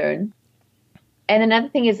us could learn. And another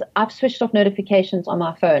thing is I've switched off notifications on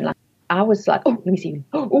my phone. Like, I was like, oh, let me see.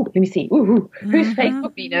 Oh, let me see. Ooh, who's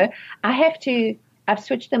Facebook? I've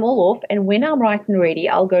switched them all off. And when I'm right and ready,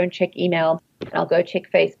 I'll go and check email. And I'll go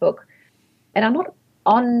check Facebook. And I'm not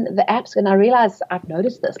on the apps. And I realize I've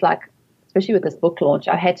noticed this, like, especially with this book launch,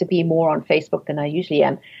 I had to be more on Facebook than I usually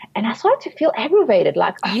am. And I started to feel aggravated.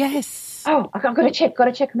 Like, yes. I've got to check.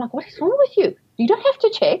 I'm like, what is wrong with you? You don't have to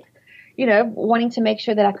check. Wanting to make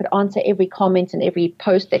sure that I could answer every comment and every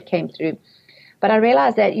post that came through. But I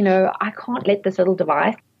realized that, I can't let this little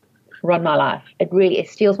device run my life. It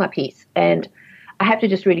steals my peace. And I have to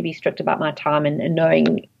just really be strict about my time and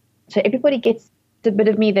knowing. So everybody gets a bit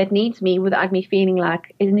of me that needs me without me feeling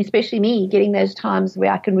like, and especially me, getting those times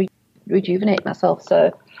where I can rejuvenate myself.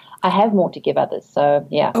 So I have more to give others. So,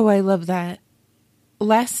 yeah. Oh, I love that.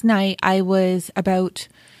 Last night, I was about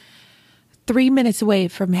 3 minutes away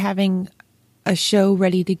from having a show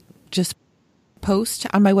ready to just post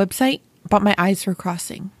on my website, but my eyes were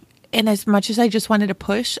crossing. And as much as I just wanted to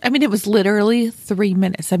push, I mean, it was literally 3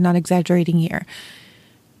 minutes. I'm not exaggerating here.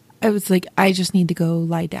 I was like, I just need to go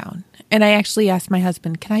lie down. And I actually asked my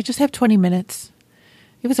husband, can I just have 20 minutes?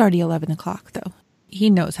 It was already 11 o'clock, though. He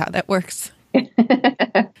knows how that works.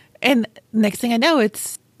 And next thing I know,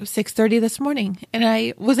 it's 6:30 this morning. And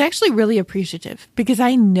I was actually really appreciative because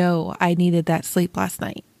I know I needed that sleep last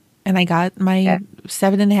night. And I got my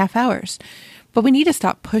 7.5 hours. But we need to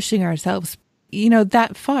stop pushing ourselves,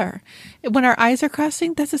 that far. When our eyes are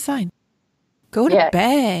crossing, that's a sign. Go to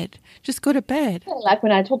bed. Just go to bed. Like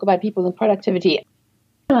when I talk about people in productivity,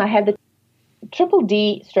 I have the triple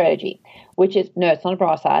D strategy, which is, no, it's not a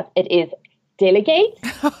bra size. It is delegate.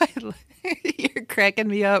 You're cracking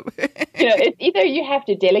me up. It's either you have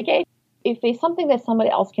to delegate. If there's something that somebody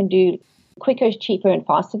else can do quicker, cheaper, and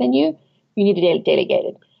faster than you, you need to delegate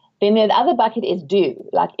it. Then the other bucket is do.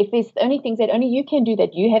 Like if there's only things that only you can do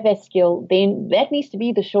that you have that skill, then that needs to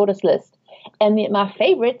be the shortest list. And my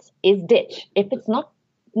favorites is ditch. If it's not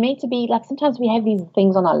meant to be, like sometimes we have these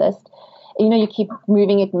things on our list, you keep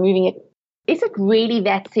moving it. Is it really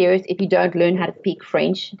that serious if you don't learn how to speak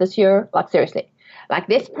French this year? Like seriously. Like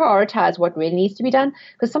let's prioritize what really needs to be done.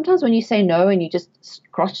 Because sometimes when you say no and you just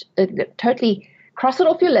totally cross it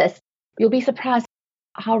off your list, you'll be surprised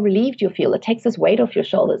how relieved you'll feel. It takes this weight off your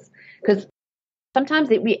shoulders. Because sometimes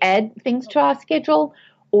we add things to our schedule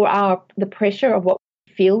or the pressure of what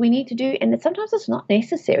we feel we need to do, and sometimes it's not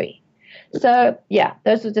necessary. So, yeah,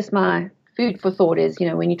 those are just my food for thought is,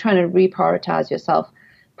 when you're trying to reprioritize yourself,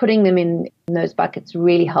 putting them in those buckets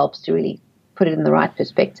really helps to really put it in the right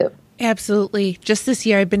perspective. Absolutely. Just this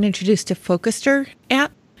year, I've been introduced to Focuster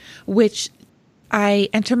app, which I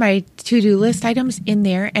enter my to-do list items in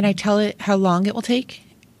there and I tell it how long it will take.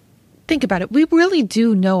 Think about it. We really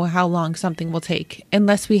do know how long something will take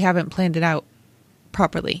unless we haven't planned it out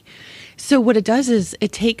properly. So what it does is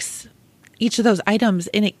it takes each of those items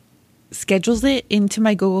and it schedules it into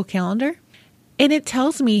my Google Calendar. And it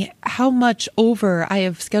tells me how much over I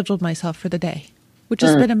have scheduled myself for the day, which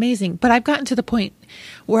has been amazing. But I've gotten to the point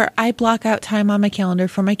where I block out time on my calendar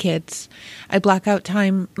for my kids. I block out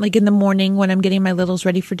time like in the morning when I'm getting my littles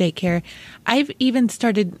ready for daycare. I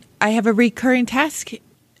have a recurring task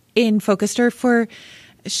in Focuster for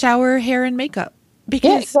shower, hair, and makeup.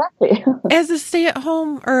 Because as a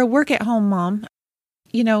stay-at-home or a work-at-home mom,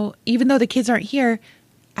 even though the kids aren't here,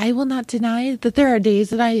 I will not deny that there are days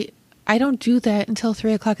that I don't do that until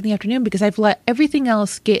 3 o'clock in the afternoon because I've let everything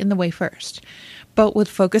else get in the way first. But with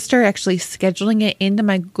Focuster, actually scheduling it into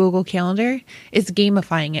my Google Calendar is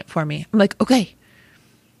gamifying it for me. I'm like, okay.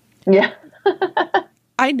 Yeah.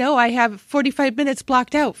 I know I have 45 minutes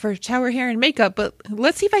blocked out for shower, hair, and makeup, but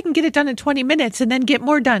let's see if I can get it done in 20 minutes and then get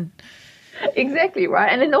more done. Exactly,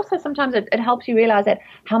 right. And then also sometimes it helps you realize that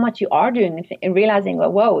how much you are doing and realizing,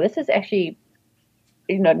 well, whoa, this is actually,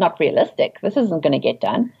 not realistic. This isn't going to get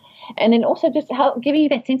done. And then also just giving you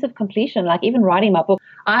that sense of completion, like even writing my book.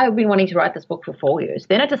 I've been wanting to write this book for 4 years.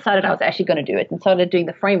 Then I decided I was actually going to do it and started doing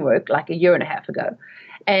the framework like a year and a half ago.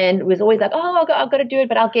 And was always like, oh, I've got to do it,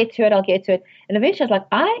 but I'll get to it. And eventually I was like,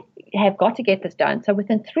 I have got to get this done. So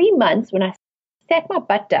within 3 months, when I sat my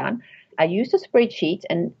butt down, I used a spreadsheet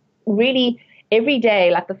and really every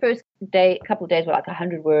day, like the first couple of days were like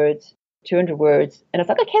 100 words, 200 words. And I was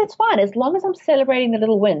like, okay, that's fine. As long as I'm celebrating the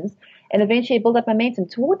little wins and eventually build up momentum.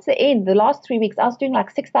 Towards the end, the last 3 weeks, I was doing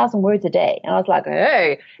like 6,000 words a day. And I was like,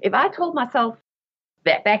 hey, if I told myself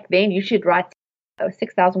that back then you should write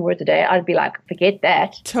 6,000 words a day, I'd be like, forget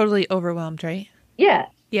that. Totally overwhelmed, right? Yeah.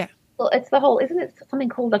 Yeah. Well, it's the whole, isn't it something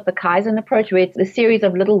called like the Kaizen approach where it's a series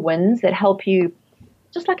of little wins that help you,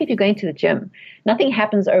 just like if you're going to the gym. Nothing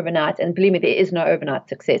happens overnight, and believe me, there is no overnight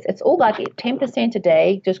success. It's all like 10% a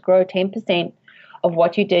day, just grow 10% of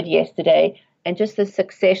what you did yesterday, and just the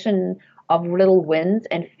succession of little wins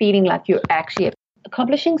and feeling like you're actually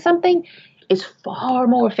accomplishing something is far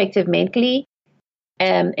more effective mentally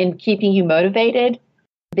in keeping you motivated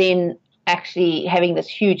than actually having this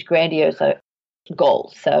huge grandiose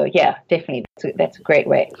goal. So yeah, definitely that's a great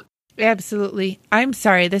way. Absolutely. I'm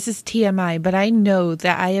sorry, this is TMI, but I know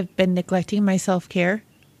that I have been neglecting my self-care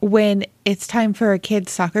when it's time for a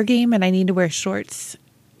kid's soccer game and I need to wear shorts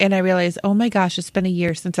and I realized, oh my gosh, it's been a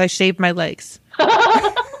year since I shaved my legs.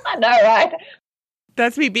 I know, right?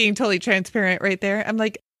 That's me being totally transparent right there. I'm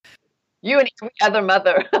like, you and every other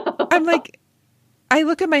mother. I'm like, I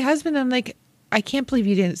look at my husband and I'm like, I can't believe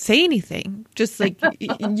you didn't say anything. Just like,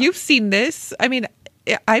 you've seen this. I mean,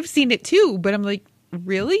 I've seen it too, but I'm like,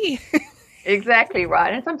 really? Exactly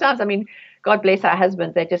right. And sometimes, I mean, God bless our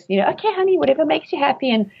husbands. They're just, okay, honey, whatever makes you happy.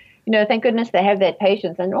 And, thank goodness they have that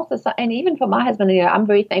patience. And also, and even for my husband, I'm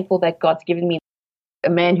very thankful that God's given me a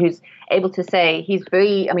man who's able to say, he's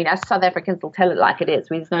very, I mean, us South Africans will tell it like it is.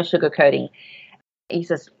 There's no sugarcoating. He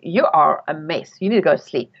says, you are a mess. You need to go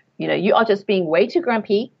sleep. You are just being way too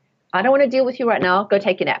grumpy. I don't want to deal with you right now. Go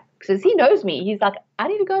take a nap. Because he knows me. He's like, I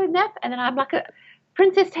need to go to nap. And then I'm like, a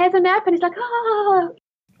princess has a nap. And he's like,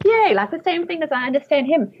 yay. Like the same thing as I understand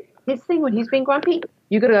him. His thing when he's being grumpy,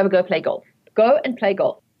 you got to go play golf. Go and play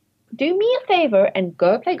golf. Do me a favor and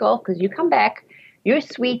go play golf because you come back. You're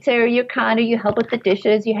sweeter. You're kinder. You help with the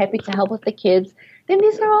dishes. You're happy to help with the kids. Then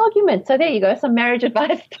there's no argument. So there you go. Some marriage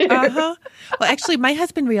advice too. Well, actually, my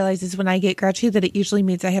husband realizes when I get grouchy that it usually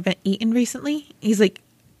means I haven't eaten recently. He's like,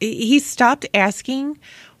 he stopped asking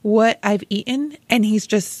what I've eaten and he's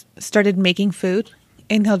just started making food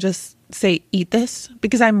and he'll just say, eat this,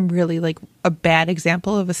 because I'm really like a bad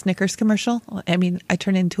example of a Snickers commercial. I mean, I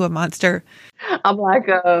turn into a monster. I'm like,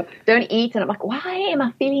 don't eat. And I'm like, why am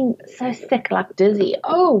I feeling so sick, like dizzy?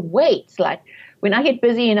 Oh, wait. Like when I get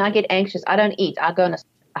busy and I get anxious, I don't eat. I go on a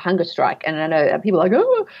hunger strike. And I know people are like,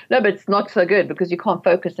 oh, no, but it's not so good because you can't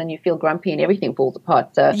focus and you feel grumpy and everything falls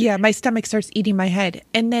apart. So yeah, my stomach starts eating my head.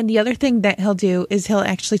 And then the other thing that he'll do is he'll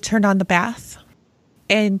actually turn on the bath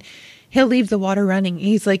and he'll leave the water running.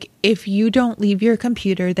 He's like, if you don't leave your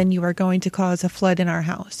computer, then you are going to cause a flood in our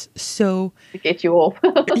house. So to get you off.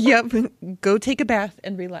 Yep. Go take a bath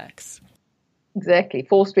and relax. Exactly.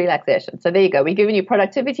 Forced relaxation. So there you go. We're giving you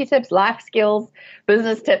productivity tips, life skills,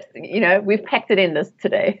 business tips. We've packed it in this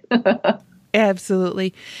today.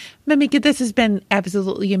 Absolutely. Mamika, this has been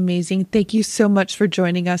absolutely amazing. Thank you so much for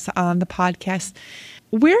joining us on the podcast.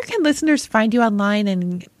 Where can listeners find you online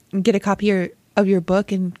and get a copy of your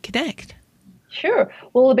book and connect? Sure.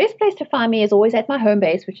 Well, the best place to find me is always at my home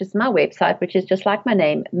base, which is my website, which is just like my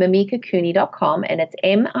name, mamikacooney.com, and it's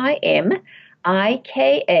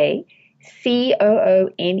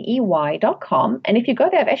MIMIKACOONEY.com. And if you go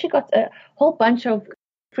there, I've actually got a whole bunch of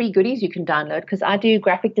free goodies you can download because I do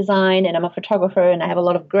graphic design and I'm a photographer and I have a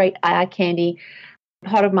lot of great eye candy.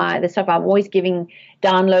 Part of the stuff I'm always giving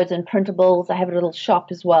downloads and printables. I have a little shop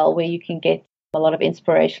as well where you can get a lot of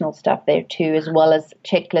inspirational stuff there too, as well as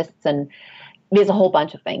checklists, and there's a whole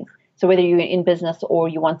bunch of things. So whether you're in business or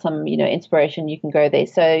you want some, inspiration, you can go there.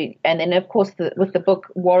 So, and then of course with the book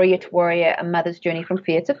Warrior to Warrior: A Mother's Journey from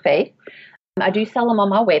Fear to Faith, I do sell them on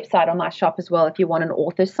my website, on my shop as well, if you want an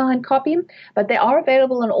author signed copy. But they are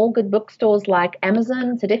available in all good bookstores like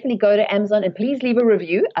Amazon. So definitely go to Amazon and please leave a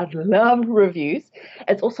review. I'd love reviews.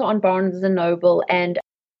 It's also on Barnes & Noble, and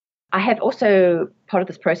I have also, part of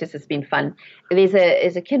this process has been fun. There's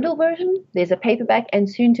a Kindle version, there's a paperback, and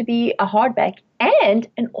soon to be a hardback and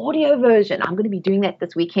an audio version. I'm going to be doing that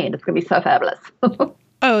this weekend. It's going to be so fabulous.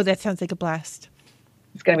 Oh, that sounds like a blast.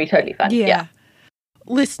 It's going to be totally fun. Yeah.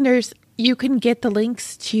 Listeners, you can get the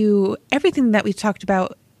links to everything that we talked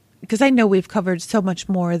about, because I know we've covered so much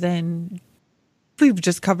more than we've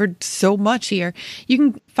just covered so much here. You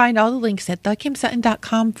can find all the links at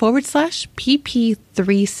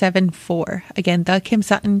thekimsutton.com/PP374. Again,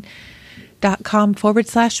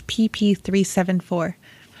 thekimsutton.com/PP374.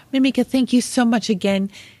 Mamika, thank you so much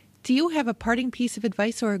again. Do you have a parting piece of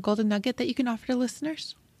advice or a golden nugget that you can offer to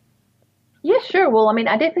listeners? Yeah, sure. Well,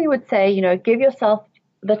 I definitely would say, give yourself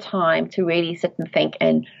the time to really sit and think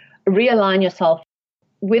and realign yourself.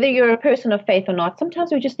 Whether you're a person of faith or not,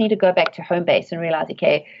 sometimes we just need to go back to home base and realize,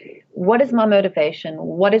 okay, what is my motivation?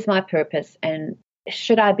 What is my purpose? And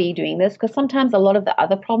should I be doing this? Because sometimes a lot of the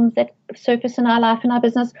other problems that surface in our life and our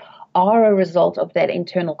business are a result of that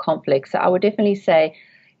internal conflict. So I would definitely say,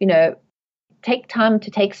 take time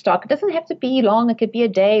to take stock. It doesn't have to be long. It could be a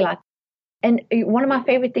day. And one of my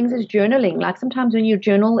favorite things is journaling. Like sometimes when you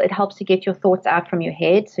journal, it helps to get your thoughts out from your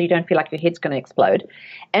head so you don't feel like your head's going to explode.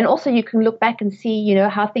 And also you can look back and see,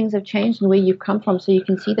 how things have changed and where you've come from so you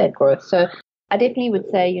can see that growth. So I definitely would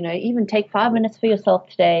say, even take 5 minutes for yourself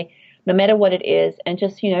today, no matter what it is, and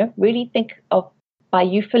just, really think of by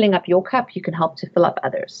you filling up your cup, you can help to fill up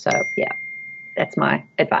others. So yeah, that's my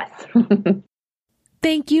advice.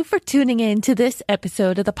 Thank you for tuning in to this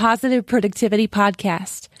episode of the Positive Productivity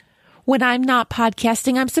Podcast. When I'm not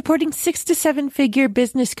podcasting, I'm supporting 6 to 7 figure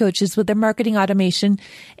business coaches with their marketing automation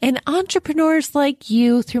and entrepreneurs like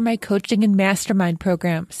you through my coaching and mastermind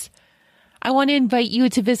programs. I want to invite you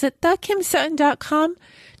to visit thekimsutton.com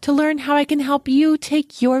to learn how I can help you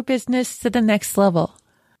take your business to the next level.